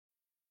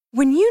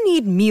When you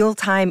need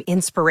mealtime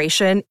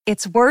inspiration,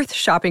 it's worth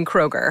shopping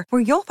Kroger,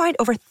 where you'll find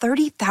over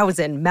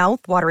 30,000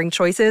 mouth-watering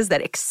choices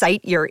that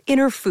excite your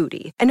inner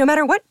foodie. And no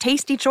matter what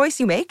tasty choice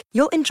you make,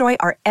 you'll enjoy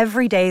our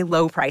everyday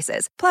low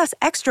prices, plus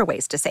extra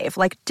ways to save,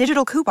 like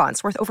digital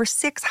coupons worth over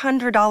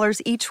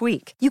 $600 each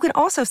week. You can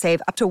also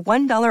save up to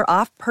 $1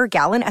 off per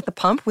gallon at the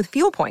pump with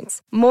fuel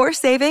points. More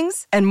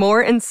savings and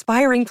more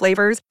inspiring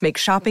flavors make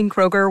shopping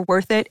Kroger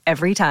worth it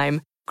every time.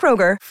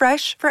 Kroger,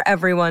 fresh for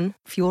everyone.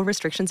 Fuel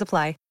restrictions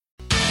apply.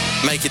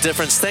 Make a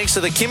difference thanks to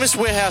the Chemist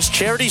Warehouse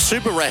Charity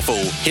Super Raffle.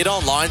 Head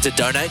online to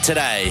donate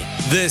today.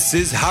 This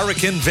is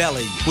Hurricane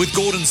Valley with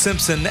Gordon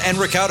Simpson and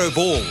Ricardo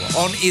Ball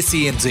on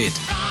SENZ.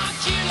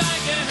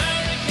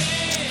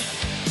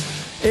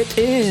 It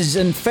is,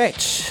 in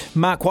fact,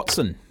 Mark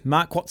Watson.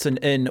 Mark Watson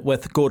in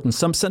with Gordon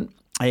Simpson.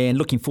 And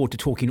looking forward to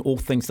talking all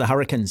things the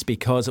Hurricanes,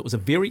 because it was a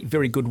very,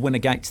 very good win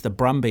against the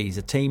Brumbies,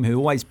 a team who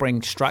always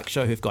bring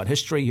structure, who've got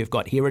history, who've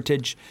got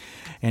heritage,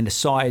 and a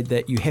side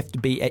that you have to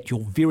be at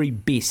your very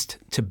best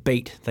to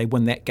beat. They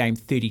win that game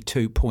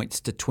 32 points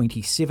to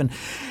 27.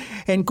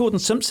 And Gordon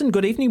Simpson,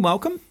 good evening,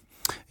 welcome.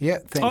 Yeah,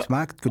 thanks,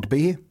 Mark. Good to be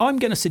here. I'm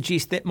going to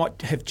suggest that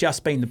might have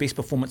just been the best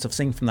performance I've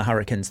seen from the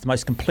Hurricanes, the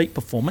most complete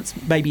performance,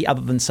 maybe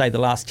other than, say, the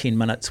last 10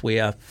 minutes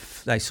where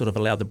they sort of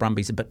allowed the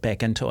Brumbies a bit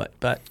back into it.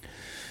 But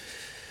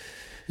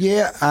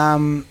yeah,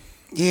 listen,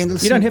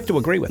 you don't have to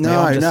agree with me.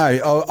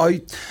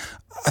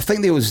 I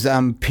think there was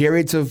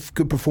periods of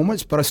good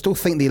performance, but I still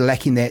think they're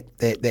lacking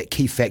that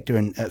key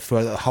factor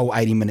for the whole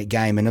 80-minute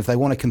game. And if they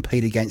want to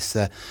compete against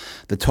the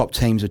top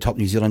teams, the top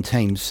New Zealand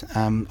teams,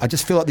 I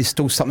just feel like there's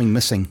still something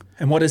missing.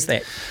 And what is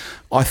that?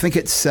 I think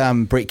it's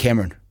Brett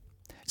Cameron.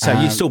 So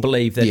you still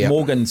believe that yeah.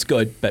 Morgan's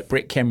good, but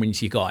Brett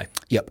Cameron's your guy?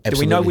 Yep, absolutely. Do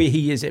we know where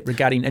he is at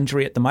regarding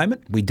injury at the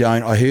moment? We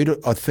don't.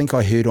 I think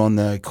I heard on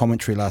the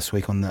commentary last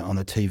week on the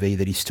TV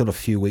that he's still a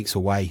few weeks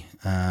away.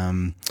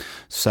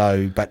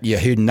 But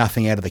heard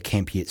nothing out of the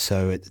camp yet.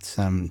 So it's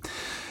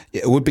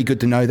it would be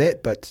good to know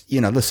that. But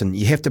listen,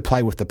 you have to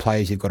play with the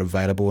players you've got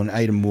available, and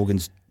Aidan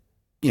Morgan's,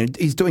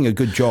 he's doing a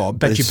good job.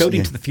 But you're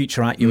building to the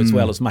future, aren't you, as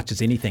well, as much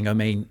as anything? I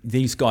mean,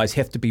 these guys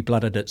have to be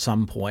blooded at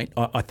some point.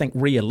 I think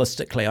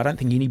realistically, I don't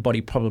think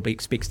anybody probably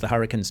expects the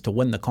Hurricanes to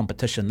win the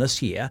competition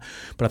this year,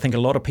 but I think a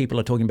lot of people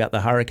are talking about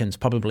the Hurricanes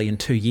probably in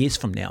 2 years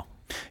from now.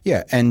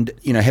 Yeah, and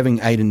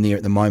having Aidan there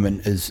at the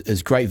moment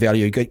is great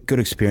value, good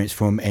experience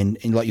for him, and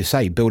like you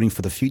say, building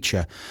for the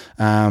future.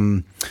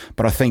 But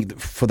I think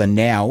for the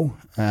now,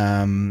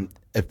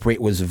 if Brett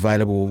was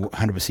available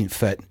 100%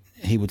 fit,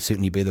 he would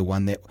certainly be the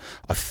one that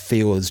I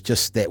feel is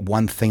just that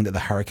one thing that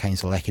the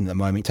Hurricanes are lacking at the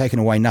moment. Taking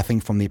away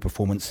nothing from their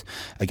performance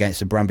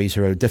against the Brumbies,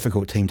 who are a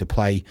difficult team to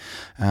play,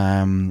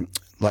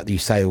 like you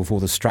say, with all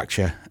the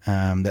structure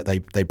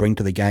that they bring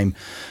to the game.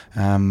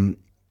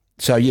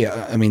 So,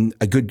 yeah, I mean,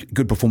 a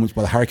good performance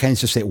by the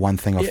Hurricanes, just that one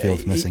thing I feel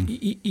is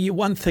missing.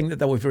 One thing that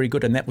they were very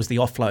good in, that was the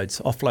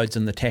offloads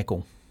in the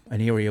tackle,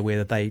 an area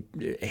where they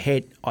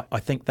had, I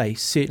think they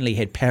certainly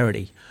had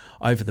parity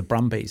over the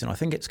Brumbies, and I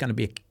think it's going to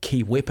be a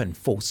key weapon,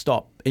 full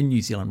stop, in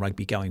New Zealand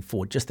rugby going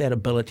forward, just that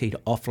ability to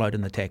offload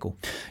in the tackle.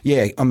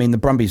 Yeah, I mean, the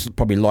Brumbies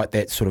probably like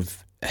that sort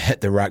of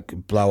hit the ruck,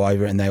 blow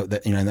over, and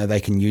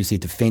they can use their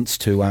defence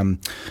to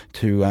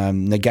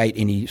negate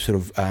any sort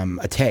of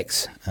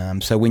attacks.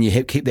 So when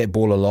you keep that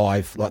ball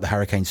alive, like the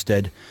Hurricanes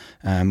did,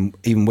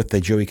 even with the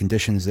dewy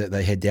conditions that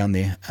they had down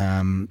there,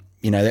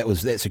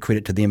 that's a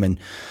credit to them, and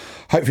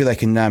hopefully they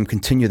can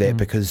continue that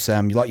because,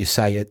 like you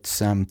say,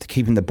 it's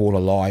keeping the ball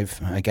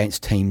alive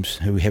against teams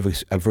who have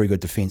a very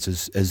good defence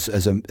is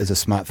a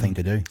smart thing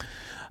to do.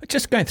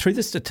 Just going through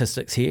the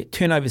statistics here,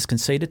 turnovers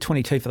conceded,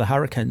 22 for the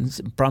Hurricanes,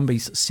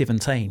 Brumbies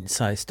 17,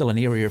 so still an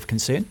area of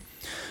concern.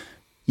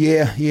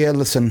 Yeah,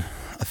 listen,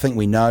 I think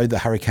we know the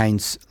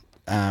Hurricanes,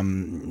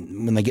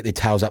 when they get their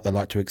tails up, they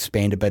like to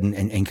expand a bit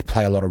and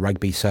play a lot of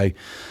rugby. So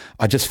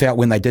I just felt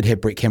when they did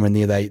have Brett Cameron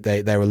there,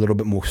 they were a little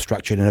bit more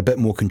structured and a bit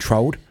more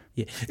controlled.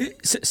 Yeah,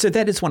 so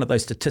that is one of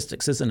those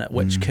statistics, isn't it,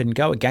 which can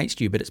go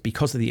against you, but it's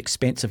because of the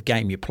expensive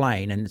game you're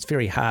playing, and it's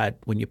very hard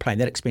when you're playing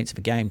that expensive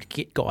a game to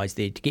get guys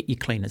there, to get your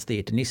cleaners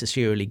there, to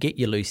necessarily get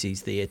your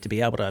loosies there, to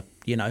be able to,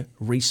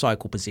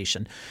 recycle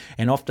possession.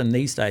 And often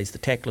these days the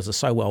tacklers are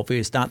so well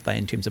versed, aren't they,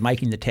 in terms of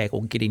making the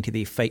tackle, getting to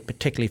their feet,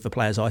 particularly for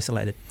players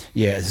isolated.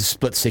 Yeah, it's a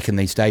split second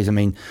these days. I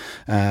mean,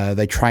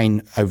 they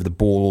train over the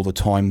ball all the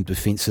time,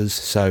 defences.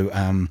 So,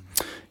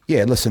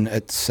 listen,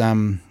 it's...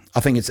 I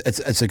think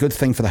it's a good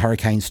thing for the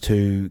Hurricanes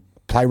to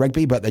play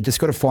rugby, but they just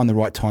got to find the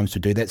right times to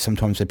do that.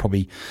 Sometimes they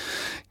probably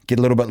get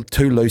a little bit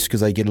too loose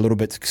because they get a little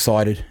bit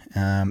excited,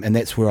 and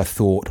that's where I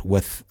thought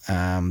with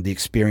the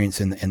experience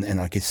and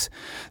I guess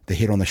the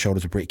head on the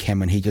shoulders of Brett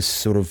Cameron, he just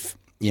sort of,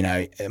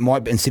 it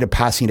might, instead of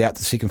passing it out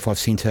to second five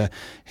centre,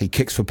 he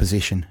kicks for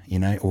possession,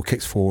 or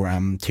kicks for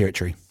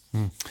territory.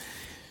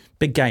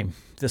 Big game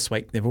this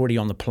week. They're already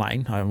on the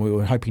plane. We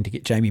were hoping to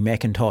get Jamie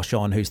McIntosh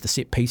on, who's the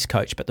set-piece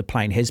coach, but the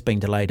plane has been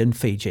delayed in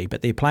Fiji.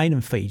 But they're playing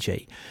in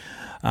Fiji.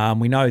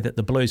 We know that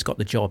the Blues got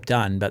the job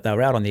done, but they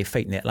were out on their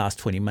feet in that last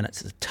 20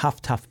 minutes. It's a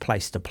tough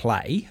place to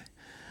play.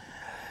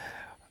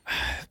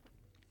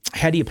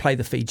 how do you play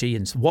the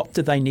Fijians? What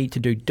do they need to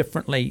do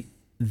differently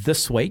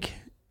this week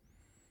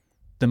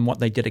than what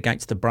they did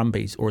against the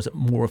Brumbies, or is it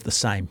more of the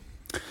same?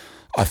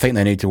 I think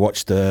they need to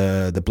watch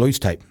the Blues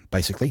tape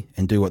basically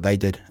and do what they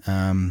did.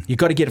 You've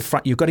got to get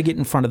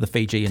in front of the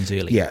Fijians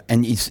early. Yeah,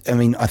 and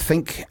I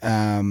think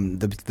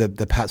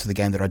the parts of the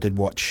game that I did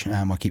watch,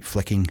 I keep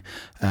flicking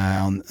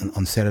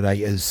on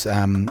Saturday, is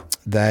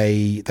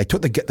they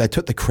took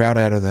the crowd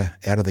out of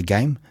the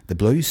game, the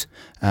Blues,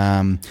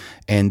 and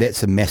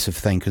that's a massive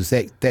thing because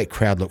that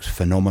crowd looks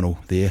phenomenal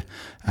there.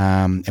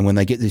 And when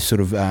they get this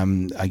sort of,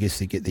 I guess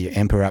they get the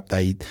amper up,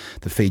 the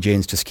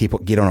Fijians just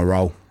get on a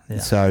roll. Yeah.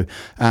 So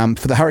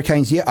for the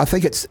Hurricanes, I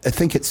think it's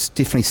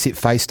definitely set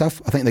phase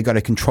stuff. I think they've got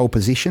to control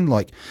possession,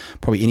 like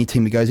probably any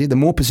team that goes there. The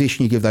more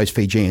possession you give those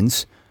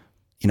Fijians,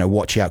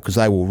 watch out because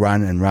they will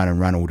run and run and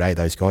run all day.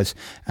 Those guys,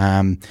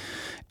 and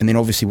then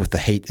obviously with the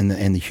heat and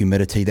the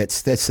humidity,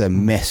 that's a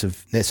massive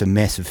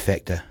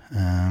factor.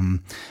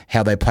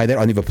 How they play that,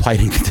 I never played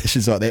in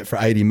conditions like that for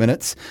 80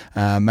 minutes,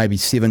 maybe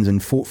sevens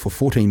and for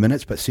 14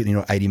 minutes, but certainly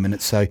not 80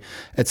 minutes. So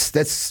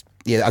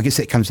yeah, I guess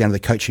that comes down to the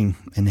coaching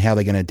and how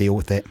they're going to deal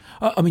with that.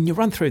 I mean, you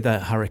run through the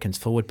Hurricanes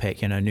forward pack,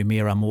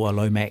 Numera, Moore,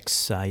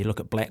 Lomax, you look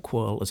at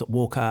Blackwell, is it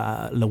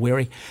Walker,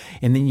 Laweri,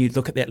 and then you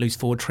look at that loose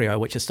forward trio,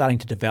 which is starting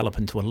to develop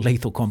into a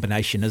lethal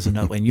combination, isn't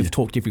it? And you've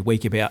talked every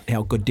week about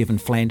how good Devon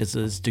Flanders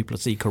is,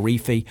 Duplessis,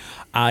 Karifi,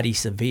 Ardie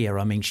Severe.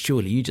 I mean,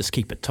 surely you just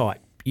keep it tight.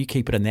 You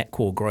keep it in that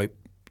core group.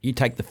 You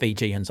take the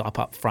Fijians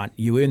up front.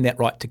 You earn that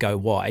right to go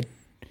wide.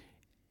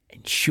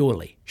 And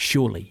surely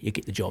you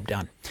get the job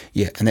done.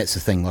 Yeah, and that's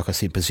the thing. Like I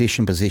said,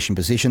 possession.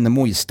 The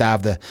more you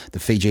starve the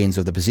Fijians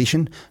of the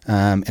possession,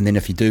 and then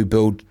if you do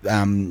build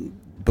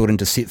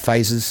into set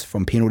phases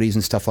from penalties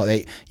and stuff like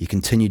that, you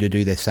continue to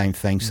do the same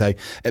thing. So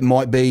it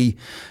might be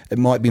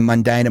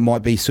mundane, it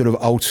might be sort of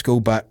old school,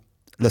 but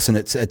listen,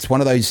 it's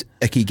one of those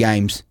icky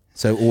games.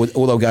 So all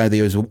they'll go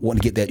there is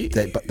want to get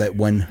that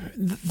win.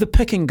 The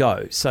pick and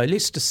go. So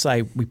let's just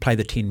say we play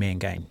the 10-man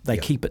game. They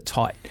keep it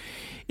tight.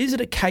 Is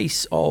it a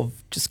case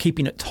of just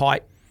keeping it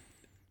tight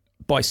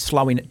by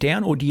slowing it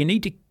down, or do you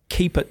need to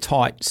keep it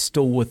tight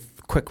still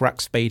with quick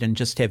ruck speed and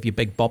just have your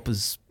big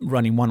boppers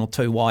running one or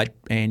two wide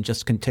and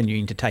just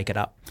continuing to take it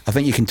up? I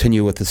think you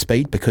continue with the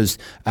speed because...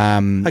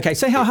 okay,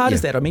 so how hard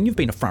is that? I mean, you've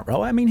been a front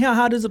rower. I mean, how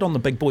hard is it on the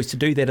big boys to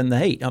do that in the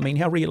heat? I mean,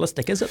 how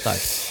realistic is it though?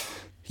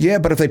 Yeah,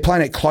 but if they're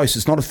playing it close,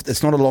 it's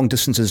not a long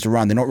distances to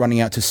run. They're not running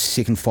out to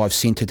second 5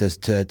 centre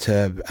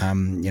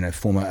to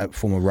form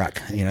a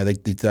ruck. They're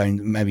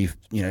doing maybe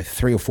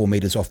 3 or 4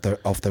 metres off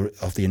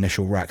the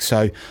initial ruck.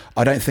 So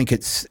I don't think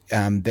it's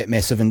that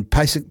massive. And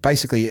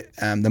basically,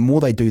 the more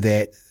they do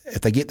that,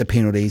 if they get the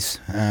penalties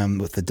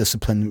with the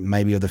discipline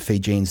maybe of the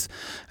Fijians,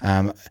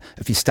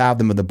 if you starve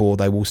them with the ball,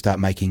 they will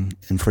start making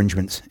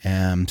infringements.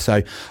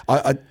 So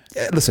I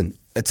listen.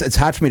 It's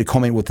hard for me to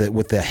comment with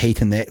the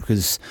heat and that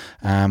because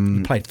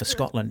you played for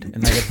Scotland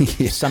and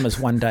they have summers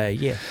one day a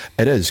year.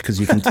 It is because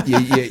you can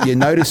you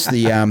notice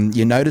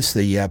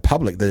the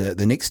public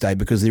the next day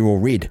because they're all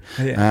red.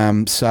 Yeah.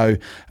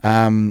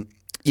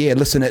 Yeah,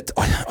 listen.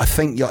 I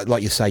think,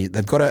 like you say,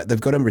 they've got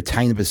to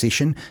retain the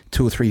possession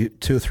 2 or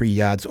 3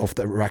 yards off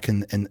the ruck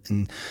and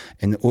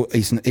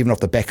even off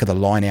the back of the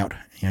line out.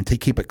 To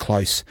keep it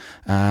close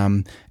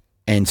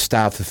and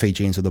starve the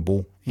Fijians of the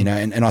ball.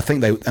 And I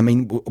think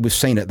we've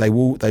seen it. They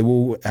will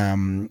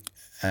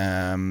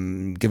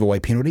give away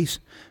penalties,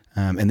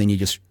 and then you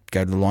just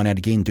go to the line out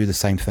again, do the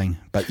same thing.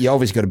 But you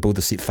obviously got to build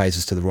the set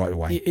phases to the right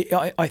way.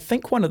 I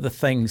think one of the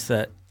things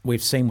that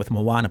we've seen with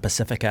Moana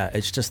Pacifica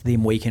is just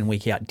them week in,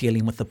 week out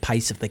dealing with the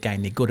pace of the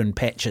game. They're good in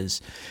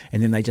patches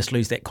and then they just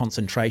lose that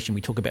concentration.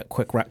 We talk about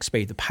quick ruck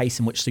speed, the pace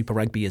in which Super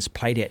Rugby is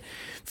played at.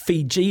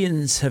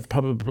 Fijians have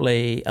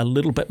probably a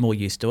little bit more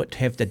used to it,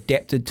 have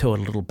adapted to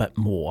it a little bit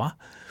more.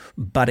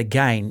 But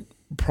again,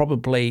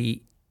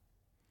 probably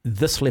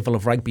this level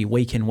of rugby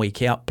week in,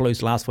 week out,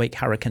 Blues last week,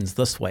 Hurricanes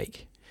this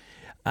week,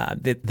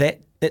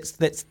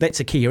 that's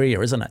a key area,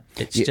 isn't it?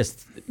 It's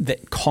just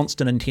that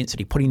constant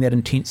intensity, putting that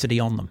intensity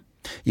on them.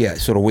 Yeah,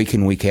 sort of week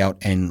in, week out,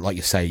 and like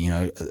you say,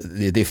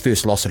 their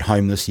first loss at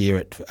home this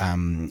year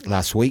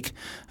last week.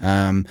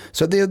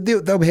 So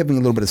they'll be having a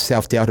little bit of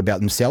self-doubt about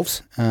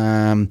themselves.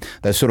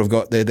 They've sort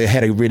of they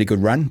had a really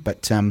good run,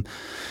 but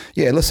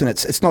listen,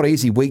 it's not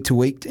easy week to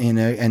week,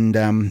 and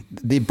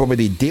they're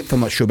probably their depth.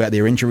 I'm not sure about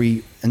their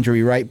injury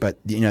rate, but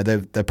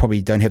they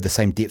probably don't have the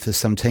same depth as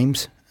some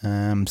teams.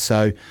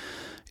 So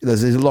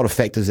there's a lot of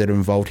factors that are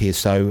involved here.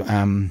 So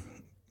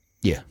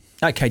yeah.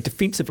 Okay,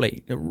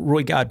 defensively,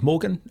 Roy Guard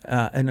Morgan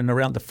in and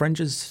around the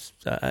fringes,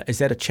 is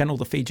that a channel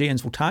the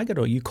Fijians will target,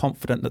 or are you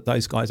confident that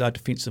those guys are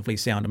defensively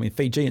sound? I mean,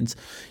 Fijians,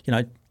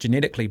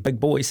 genetically big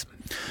boys.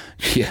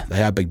 Yeah,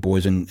 they are big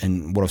boys,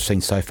 and what I've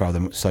seen so far,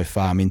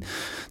 I mean,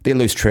 their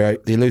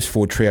loose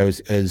forward trio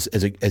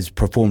has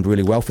performed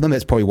really well for them.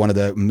 That's probably one of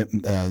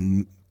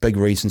the big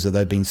reasons that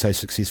they've been so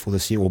successful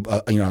this year, or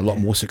a lot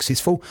more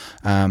successful.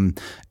 And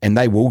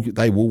they will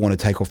want to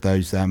take off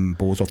those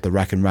balls off the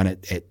ruck and run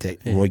it at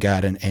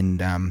Roigard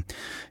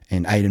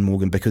and Aidan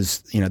Morgan, because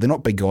they're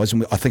not big guys.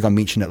 And I think I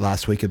mentioned it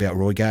last week about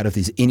Roigard. If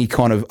there's any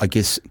kind of, I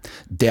guess,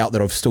 doubt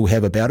that I still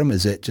have about him,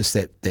 is that just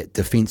that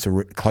defence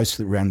close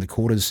around the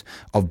quarters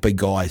of big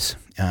guys.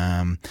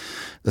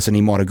 Listen,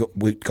 he might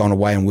have gone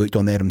away and worked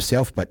on that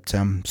himself, but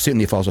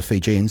certainly if I was a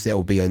Fijians, that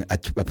would be a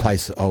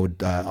place I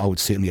would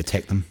certainly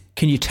attack them.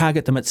 Can you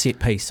target them at set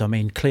piece? I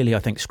mean, clearly, I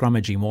think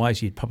scrummaging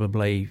wise, you'd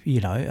probably,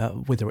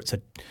 whether it's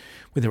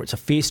a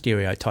fair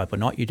stereotype or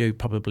not, you do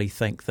probably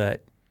think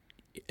that,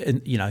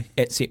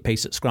 at set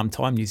piece at scrum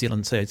time, New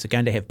Zealand sides are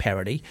going to have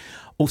parity.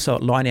 Also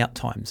at line out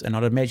times, and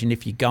I'd imagine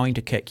if you're going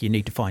to kick, you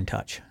need to find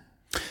touch.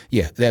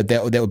 Yeah,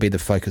 that would be the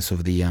focus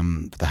of the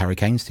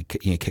Hurricanes, to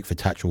kick for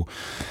touch or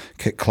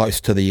kick close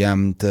to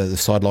the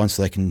sideline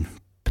so they can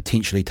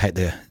potentially take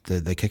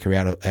the kicker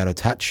out of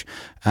touch.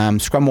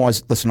 Scrum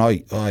wise, listen,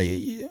 I'd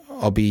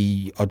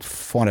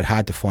find it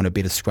hard to find a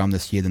better scrum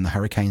this year than the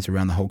Hurricanes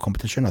around the whole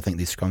competition. I think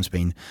their scrum's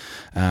been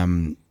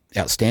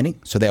outstanding,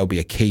 so that'll be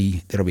a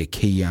key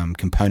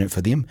component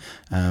for them.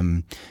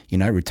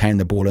 Retain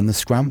the ball in the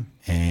scrum,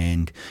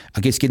 and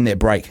I guess getting that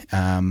break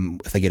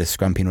if they get a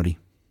scrum penalty.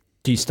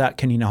 Do you start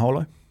Kini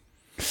Naholo?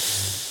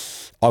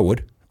 I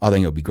would. I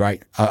think it would be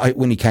great.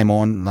 When he came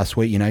on last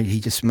week, he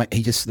just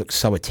looks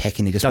so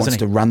attacking. He just wants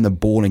to run the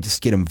ball and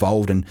just get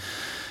involved. And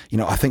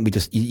I think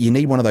you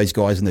need one of those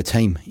guys in the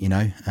team.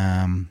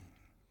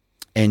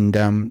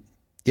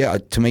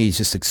 To me, he's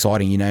just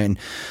exciting. And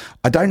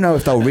I don't know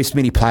if they'll rest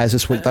many players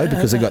this week though,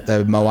 because they've got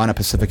the Moana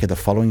Pacifica the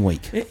following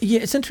week. Yeah,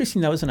 it's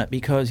interesting though, isn't it?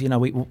 Because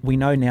we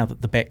know now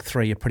that the back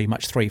three are pretty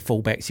much three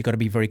fullbacks. You've got to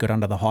be very good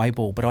under the high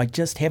ball, but I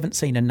just haven't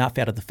seen enough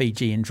out of the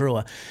Fijian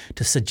Drua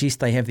to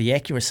suggest they have the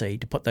accuracy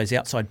to put those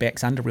outside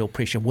backs under real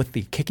pressure with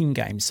their kicking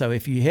game. So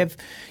if you have,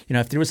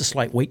 if there is a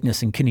slight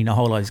weakness in Kini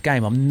Naholo's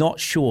game, I'm not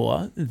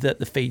sure that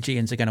the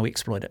Fijians are going to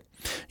exploit it.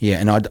 Yeah,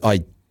 and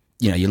I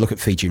you look at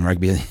Fijian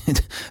rugby,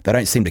 they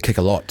don't seem to kick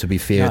a lot, to be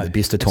fair, at the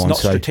best of times.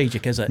 It's not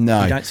strategic, is it?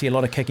 No. You don't see a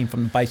lot of kicking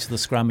from the base of the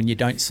scrum, and you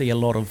don't see a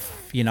lot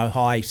of,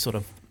 high sort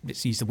of,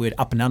 let's use the word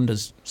up and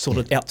unders, sort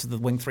of out to the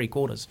wing three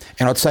quarters.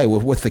 And I'd say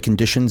with the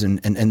conditions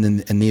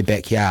in their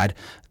backyard,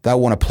 they'll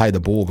want to play the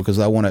ball because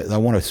they want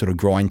to sort of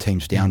grind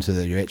teams down so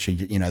that you're actually,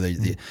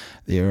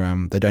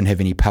 they don't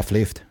have any puff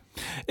left.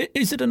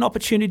 Is it an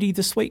opportunity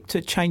this week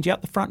to change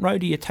out the front row?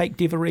 Do you take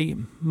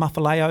Devery,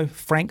 Mafaleo,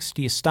 Franks?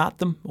 Do you start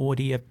them, or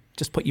do you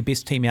just put your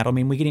best team out? I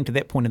mean, we're getting to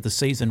that point of the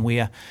season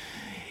where,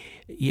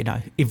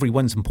 every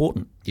win's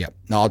important. Yeah,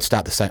 no, I'd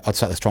start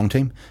the strong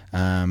team.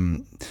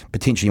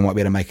 Potentially, you might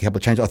be able to make a couple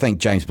of changes. I think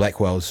James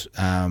Blackwell's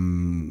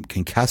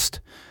concussed,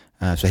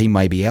 so he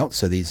may be out.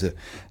 So there's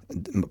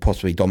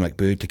possibly Dominic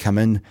Bird to come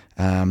in.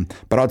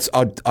 But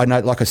I know,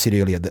 like I said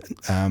earlier,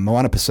 that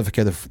Moana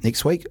Pacifica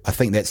next week, I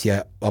think that's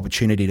the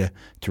opportunity to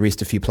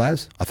rest a few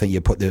players. I think you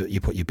put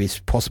your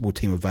best possible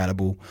team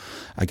available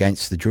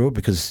against the Drua,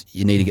 because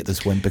you need to get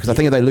this win. Because I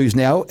think if they lose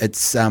now,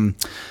 it's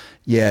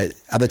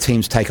other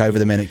teams take over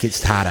them and it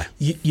gets harder.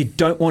 You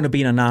don't want to be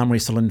in an arm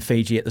wrestle in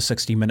Fiji at the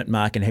 60-minute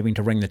mark and having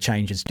to ring the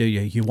changes, do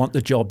you? You want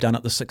the job done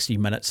at the 60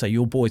 minutes, so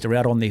your boys are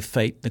out on their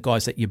feet. The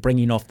guys that you're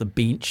bringing off the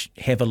bench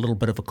have a little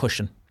bit of a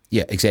cushion.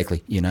 Yeah,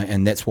 exactly.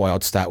 And that's why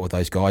I'd start with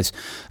those guys.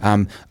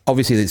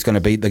 Obviously,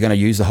 they're going to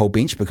use the whole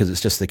bench because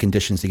it's just the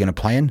conditions they're going to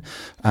play in.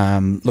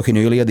 Looking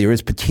earlier, there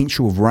is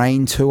potential of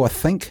rain too, I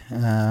think,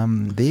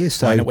 there.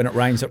 So when it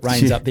rains up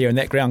there, and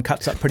that ground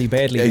cuts up pretty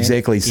badly.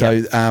 Exactly.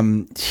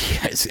 Man.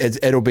 So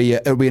it'll be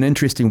an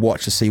interesting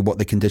watch to see what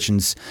the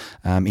conditions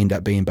end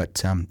up being.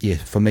 But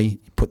for me,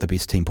 put the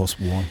best team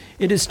possible on.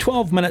 It is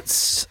 12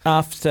 minutes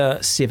after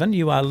 7.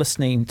 You are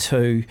listening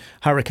to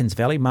Hurricanes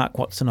Valley. Mark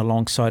Watson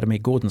alongside of me,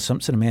 Gordon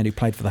Simpson, a man who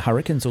played for the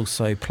Hurricanes,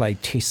 also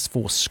played tests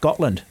for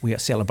Scotland. We are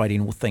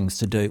celebrating all things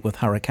to do with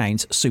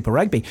Hurricanes Super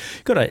Rugby.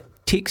 Got a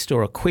text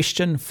or a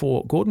question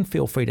for Gordon,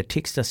 feel free to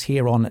text us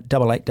here on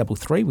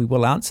 8833. We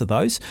will answer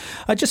those.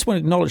 I just want to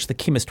acknowledge the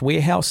Chemist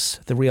Warehouse,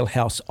 the real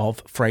house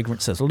of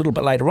fragrances. A little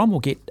bit later on,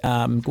 we'll get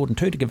Gordon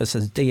too to give us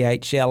his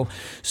DHL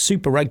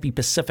Super Rugby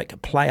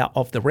Pacific Player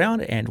of the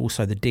Round, and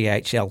also the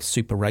DHL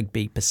Super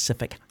Rugby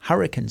Pacific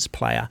Hurricanes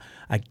player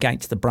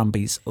against the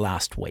Brumbies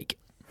last week.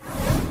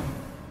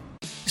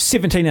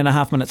 17 and a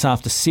half minutes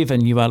after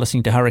 7, you are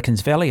listening to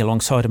Hurricanes Valley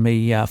alongside of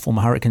me,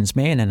 former Hurricanes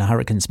man and a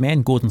Hurricanes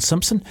man, Gordon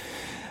Simpson.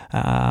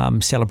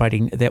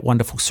 Celebrating that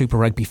wonderful Super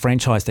Rugby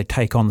franchise they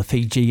take on the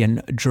Fijian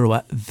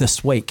Drua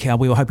this week.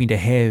 We were hoping to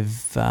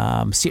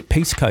have set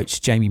piece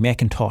coach Jamie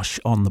McIntosh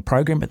on the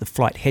program, but the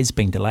flight has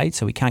been delayed,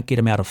 so we can't get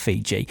him out of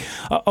Fiji.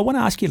 I want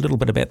to ask you a little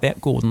bit about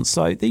that, Gordon.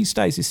 So these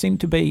days there seem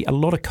to be a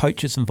lot of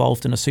coaches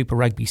involved in a Super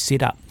Rugby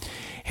setup.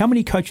 How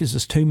many coaches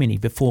is too many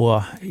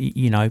before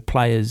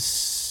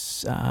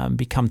players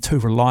become too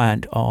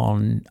reliant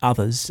on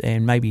others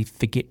and maybe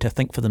forget to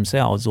think for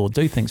themselves or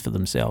do things for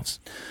themselves?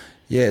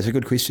 Yeah, it's a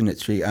good question,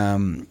 actually.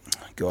 I'm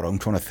trying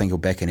to think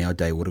back in our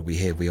day, what did we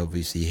have? We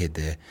obviously had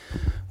a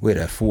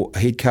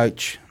head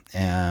coach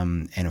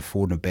and a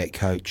forward and back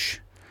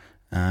coach.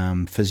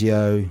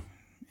 physio,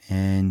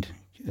 and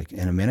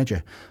a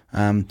manager.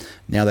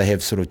 Now they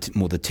have sort of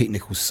more the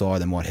technical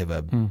side. They might have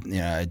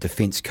a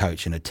defence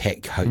coach, an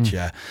attack coach,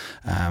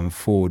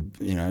 forward,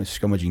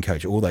 scrummaging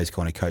coach, all those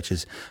kind of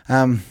coaches.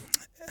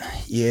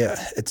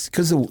 It's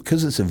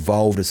because it's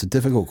evolved. It's a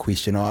difficult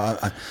question.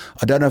 I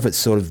don't know if it's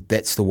sort of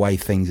that's the way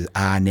things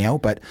are now,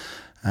 but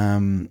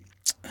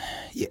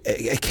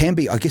it can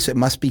be. I guess it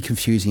must be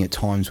confusing at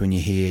times when you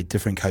hear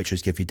different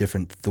coaches give you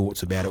different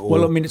thoughts about it.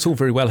 Well, I mean, it's all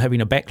very well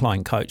having a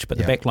backline coach, but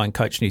the backline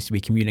coach needs to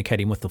be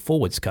communicating with the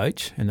forwards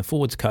coach, and the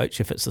forwards coach,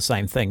 if it's the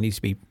same thing, needs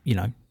to be,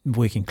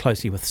 working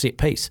closely with set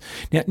piece.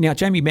 Now,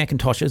 Jamie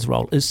McIntosh's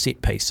role is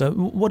set piece. So,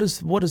 what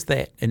does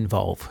that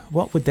involve?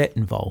 What would that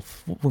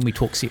involve when we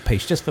talk set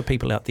piece? Just for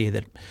people out there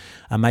that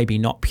are maybe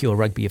not pure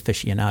rugby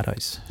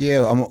aficionados.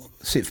 Yeah, I'm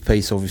set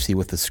piece obviously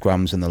with the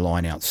scrums and the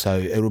line out. So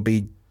it'll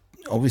be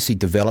obviously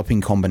developing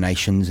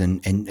combinations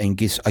and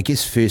I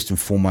guess first and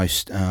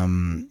foremost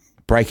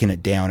breaking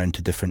it down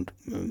into different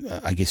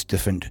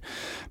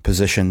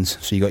positions.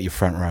 So you got your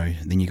front row,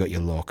 then you got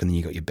your lock, and then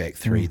you got your back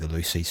three, the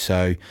loosies.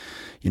 So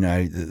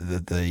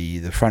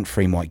the front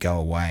three might go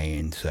away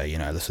and say,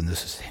 listen,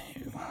 this is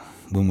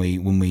when we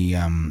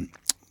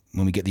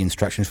get the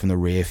instructions from the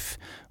ref,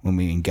 when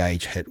we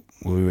engage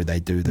wherever they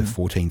do the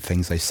 14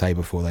 things they say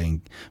before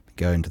they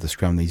go into the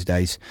scrum these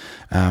days.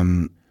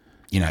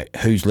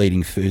 Who's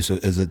leading first?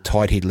 Is a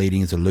tight head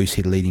leading? Is a loose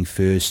head leading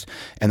first?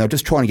 And they're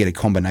just trying to get a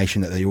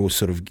combination that they're all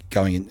sort of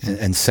going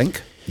in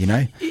sync,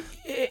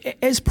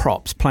 As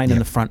props playing in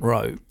the front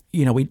row,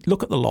 we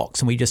look at the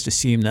locks and we just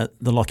assume that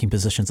the locking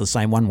position's the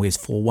same. One wears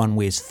 4, one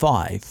wears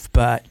 5.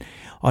 But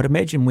I'd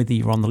imagine whether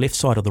you're on the left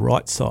side or the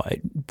right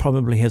side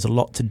probably has a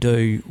lot to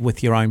do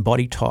with your own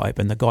body type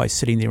and the guy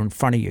sitting there in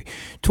front of you.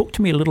 Talk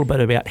to me a little bit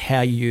about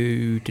how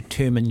you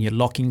determine your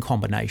locking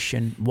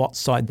combination, what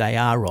side they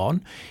are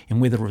on,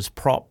 and whether as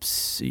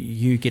props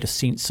you get a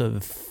sense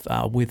of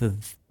whether,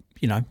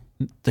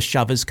 the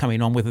shovers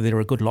coming on, whether they're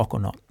a good lock or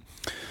not.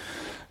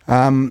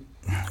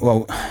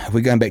 Well, if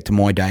we're going back to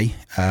my day,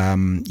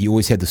 you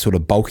always had the sort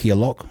of bulkier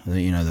lock,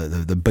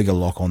 the bigger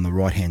lock on the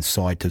right-hand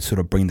side to sort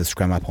of bring the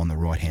scrum up on the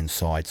right-hand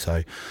side.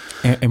 So,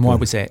 and why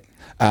was that?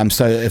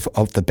 So if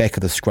off the back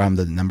of the scrum,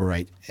 the number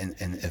 8, and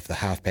if the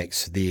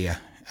halfback's there,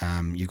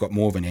 you've got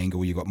more of an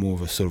angle, you've got more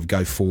of a sort of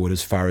go forward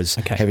as far as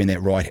having the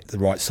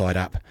right side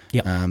up,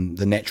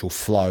 the natural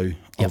flow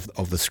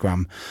of the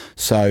scrum.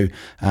 So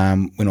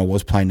when I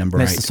was playing number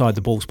 8... That's the side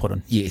the ball's put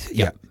in. Yes,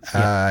 yes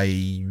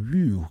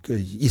it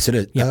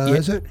is.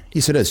 Is it?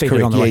 Yes, it is. Feed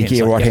correct.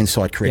 Right-hand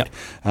side, correct.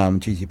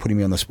 Geez, you're putting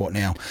me on the spot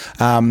now.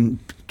 Trying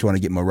to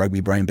get my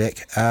rugby brain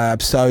back.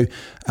 And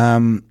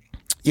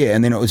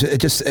then it was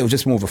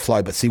just more of a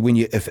flow. But see, when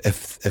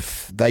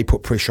if they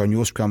put pressure on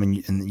your scrum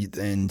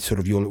and sort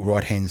of your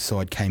right hand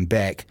side came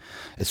back,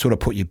 it sort of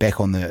put you back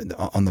on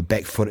the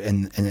back foot,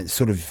 and it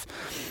sort of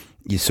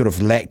you sort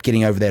of lacked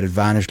getting over that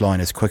advantage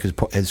line as quick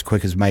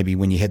as maybe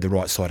when you had the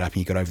right side up and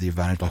you got over the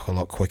advantage lock a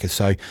lot quicker.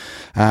 So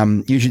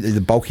usually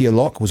the bulkier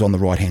lock was on the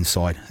right hand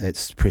side.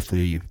 That's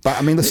preferably you. But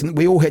I mean, listen,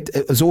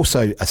 it was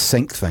also a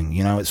sync thing.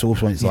 It's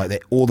like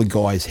that. All the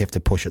guys have to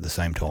push at the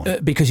same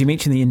time. Because you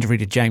mentioned the injury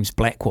to James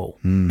Blackwell,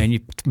 and you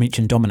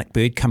mentioned Dominic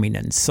Bird coming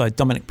in. So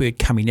Dominic Bird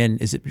coming in,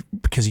 is it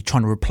because you're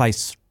trying to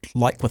replace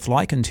like with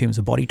like in terms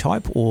of body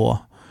type,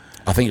 or?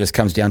 I think it just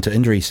comes down to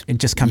injuries. It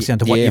just comes down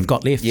to what you've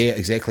got left. Yeah,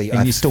 exactly.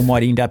 And you still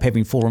might end up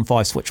having 4 and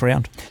 5 switch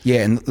around.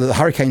 Yeah, and the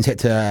Hurricanes had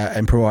to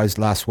improvise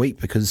last week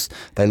because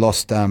they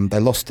lost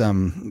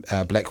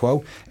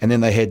Blackwell, and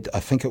then they had, I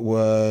think it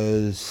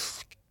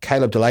was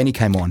Caleb Delaney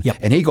came on,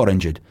 and he got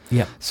injured.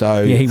 Yeah.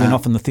 So he went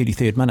off in the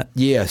 33rd minute.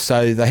 Yeah,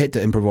 so they had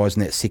to improvise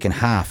in that second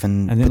half,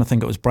 and then I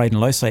think it was Braden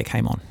Losay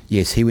came on.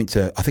 Yes, he went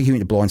to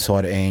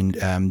blindside,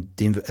 and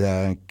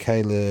Denver.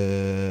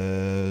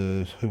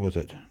 Caleb, who was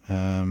it?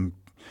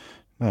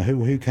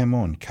 Who came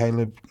on?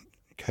 Caleb,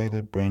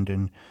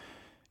 Brandon.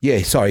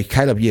 Yeah, sorry,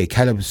 Caleb. Yeah,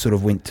 Caleb sort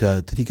of went.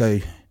 Did he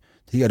go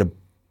to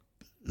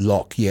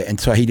lock? Yeah, and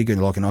so he did go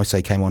to lock, and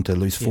Osei came on to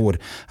loose forward.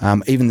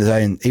 Even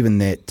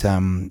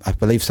that, I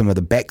believe some of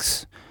the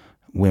backs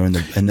were in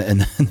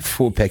the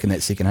forward pack in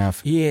that second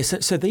half. Yeah,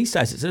 so these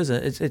days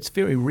it's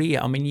very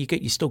rare. I mean,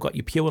 you still got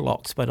your pure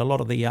locks, but a lot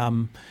of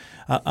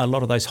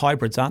those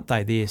hybrids, aren't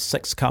they? They're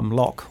 6 come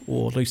lock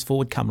or loose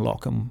forward come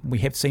lock, and we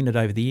have seen it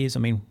over the years. I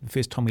mean, the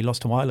first time we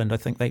lost to Ireland, I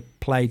think they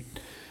might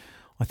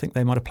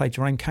have played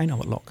Jermaine Kano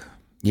at lock.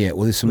 Yeah,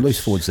 well, there's some loose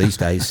forwards these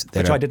days.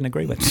 Which I didn't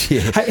agree with.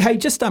 Yeah. Hey,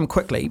 just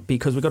quickly,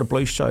 because we've got a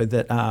Blues show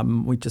that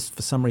we just,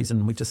 for some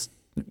reason, just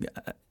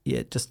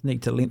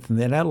need to lengthen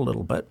that out a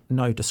little bit.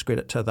 No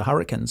discredit to the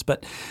Hurricanes.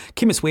 But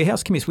Chemist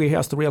Warehouse,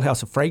 the real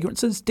house of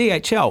fragrances.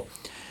 DHL,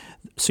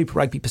 Super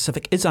Rugby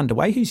Pacific is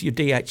underway. Who's your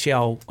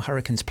DHL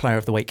Hurricanes player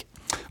of the week?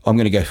 I'm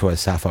going to go for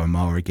Safo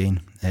Moa again.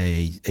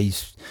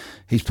 He's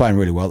playing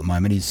really well at the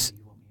moment. He's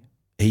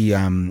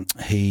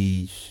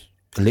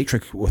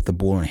electric with the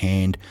ball in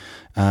hand,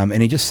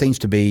 and he just seems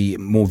to be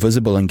more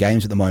visible in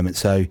games at the moment.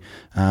 So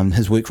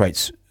his work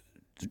rate's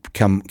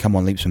come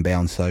on leaps and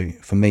bounds. So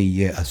for me,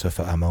 yeah,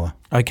 Asafa Amoa.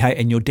 Okay,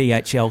 and your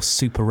DHL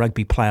Super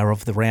Rugby Player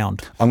of the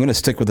Round? I'm going to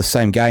stick with the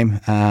same game,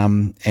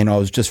 and I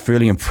was just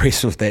really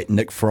impressed with that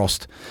Nick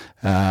Frost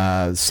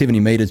 70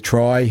 metres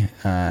try.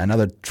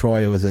 Another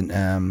try was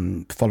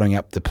following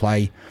up the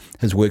play.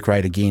 His work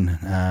rate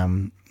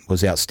again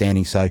was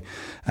outstanding. So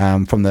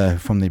from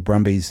the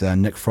Brumbies,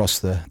 Nick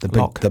Frost,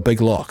 the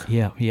big lock.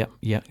 Yeah.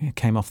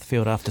 Came off the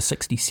field after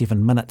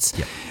 67 minutes.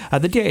 Yep.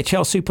 The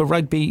DHL Super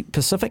Rugby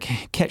Pacific.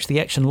 Catch the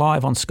action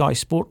live on Sky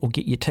Sport or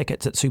get your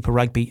tickets at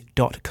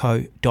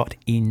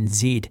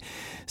superrugby.co.nz.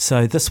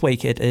 So this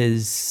week it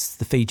is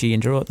the Fiji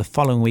Drua. The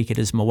following week it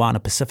is Moana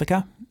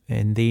Pacifica.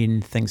 And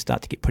then things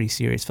start to get pretty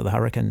serious for the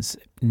Hurricanes.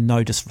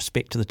 No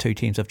disrespect to the two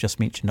teams I've just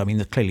mentioned. I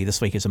mean, clearly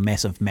this week is a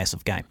massive,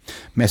 massive game.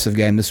 Massive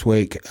game this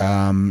week.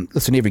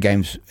 Listen, every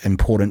game's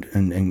important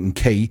and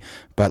key,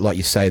 but like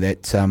you say,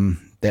 that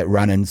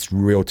run-in's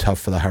real tough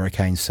for the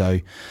Hurricanes. So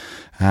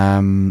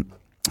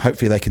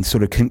hopefully they can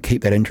sort of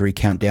keep that injury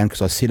count down,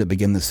 because I said at the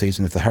beginning of the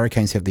season, if the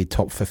Hurricanes have their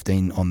top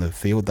 15 on the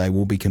field, they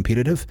will be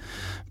competitive.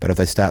 But if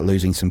they start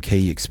losing some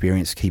key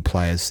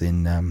players,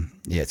 then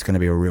it's going to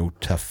be a real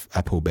tough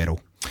uphill battle.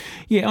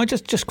 Yeah, I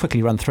just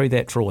quickly run through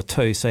that draw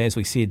too. So as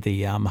we said,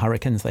 the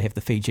Hurricanes, they have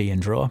the Fiji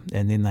draw,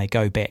 and then they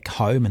go back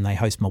home and they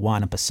host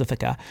Moana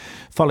Pacifica.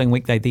 Following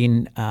week, they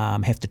then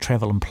have to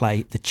travel and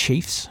play the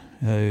Chiefs,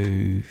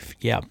 who,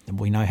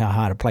 we know how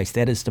hard a place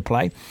that is to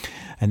play.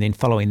 And then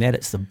following that,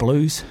 it's the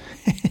Blues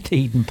at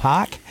Eden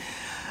Park.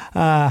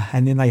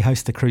 And then they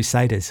host the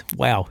Crusaders.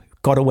 Wow,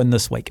 got to win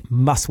this week.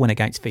 Must win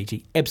against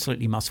Fiji.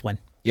 Absolutely must win.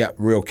 Yeah,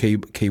 real key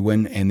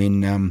win. And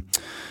then,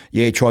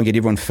 try and get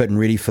everyone fit and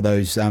ready for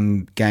those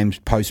games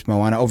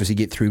post-Moana. Obviously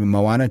get through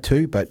Moana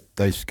too, but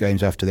those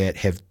games after that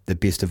have the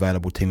best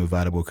available team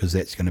available, because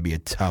that's going to be a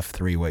tough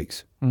 3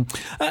 weeks.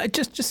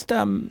 Just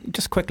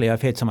quickly,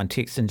 I've had someone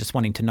text in just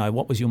wanting to know,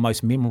 what was your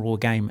most memorable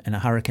game in a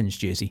Hurricanes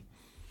jersey?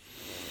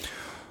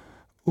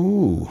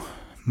 Ooh,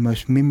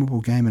 most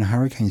memorable game in a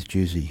Hurricanes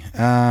jersey.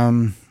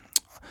 I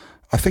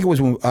think it was,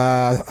 I'm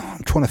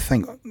trying to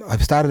think. I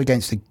started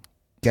against the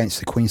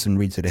Queensland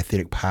Reds at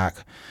Athletic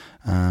Park,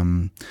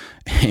 and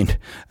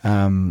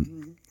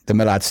the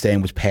Millard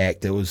stand was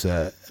packed. We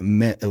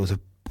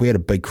had a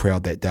big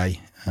crowd that day.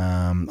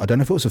 I don't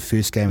know if it was the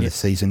first game of the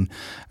season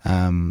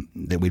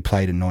that we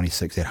played in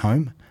 '96 at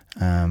home,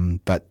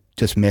 but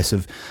just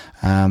massive.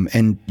 I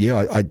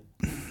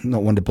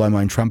not one to blow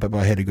my own trumpet, but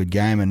I had a good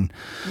game, and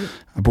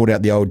I brought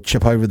out the old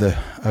chip over the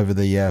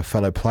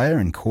fellow player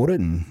and caught it,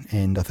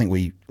 and I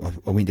think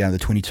I went down to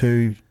the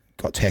 22.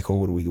 Got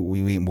tackled. We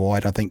went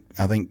wide. I think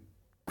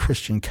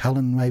Christian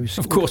Cullen maybe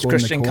scored. Of course,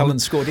 Christian Cullen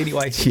scored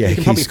anyway. Yeah, you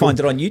can probably find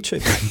it on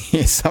YouTube.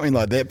 Yeah, something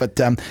like that. But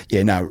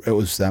it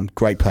was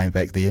great playing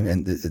back there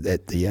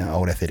at the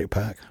old Athletic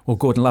Park. Well,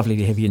 Gordon, lovely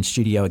to have you in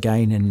studio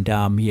again, and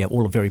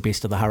all the very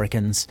best of the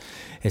Hurricanes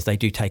as they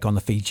do take on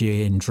the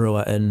Fiji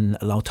Drua in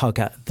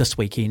Lautaka this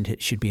weekend.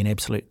 It should be an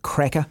absolute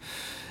cracker.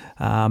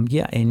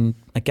 And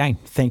again,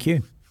 thank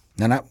you.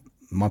 No,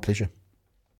 my pleasure.